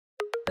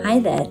Hi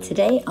there,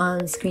 today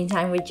on Screen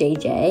Time with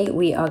JJ,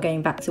 we are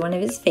going back to one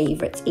of his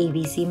favorites,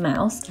 ABC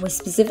Mouse. We're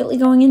specifically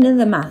going into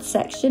the math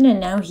section, and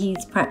now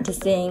he's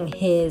practicing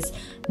his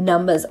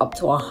numbers up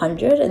to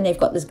 100, and they've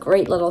got this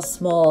great little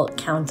small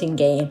counting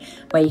game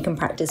where you can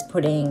practice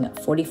putting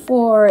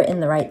 44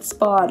 in the right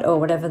spot or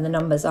whatever the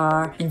numbers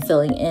are and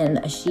filling in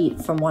a sheet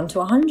from 1 to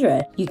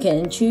 100. You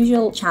can choose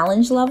your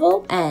challenge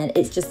level, and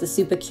it's just a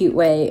super cute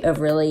way of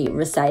really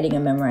reciting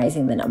and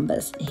memorizing the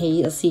numbers. Here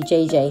you'll see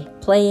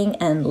JJ playing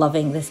and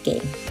loving this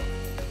game.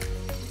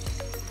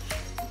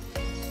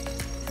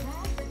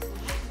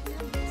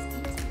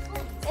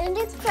 And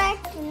the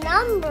correct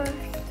number.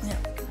 Yeah.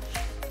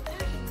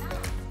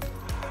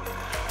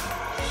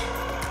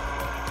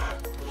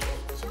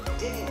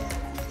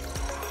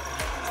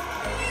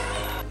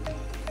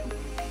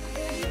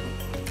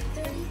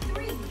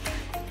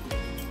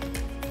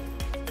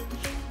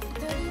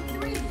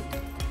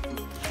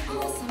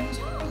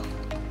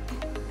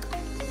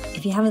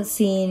 If you haven't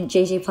seen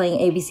JJ playing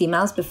ABC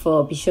Mouse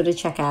before, be sure to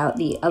check out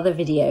the other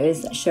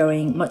videos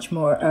showing much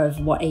more of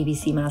what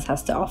ABC Mouse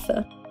has to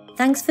offer.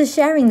 Thanks for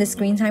sharing the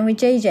Screen Time with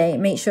JJ.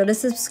 Make sure to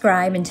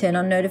subscribe and turn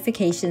on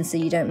notifications so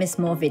you don't miss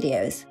more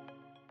videos.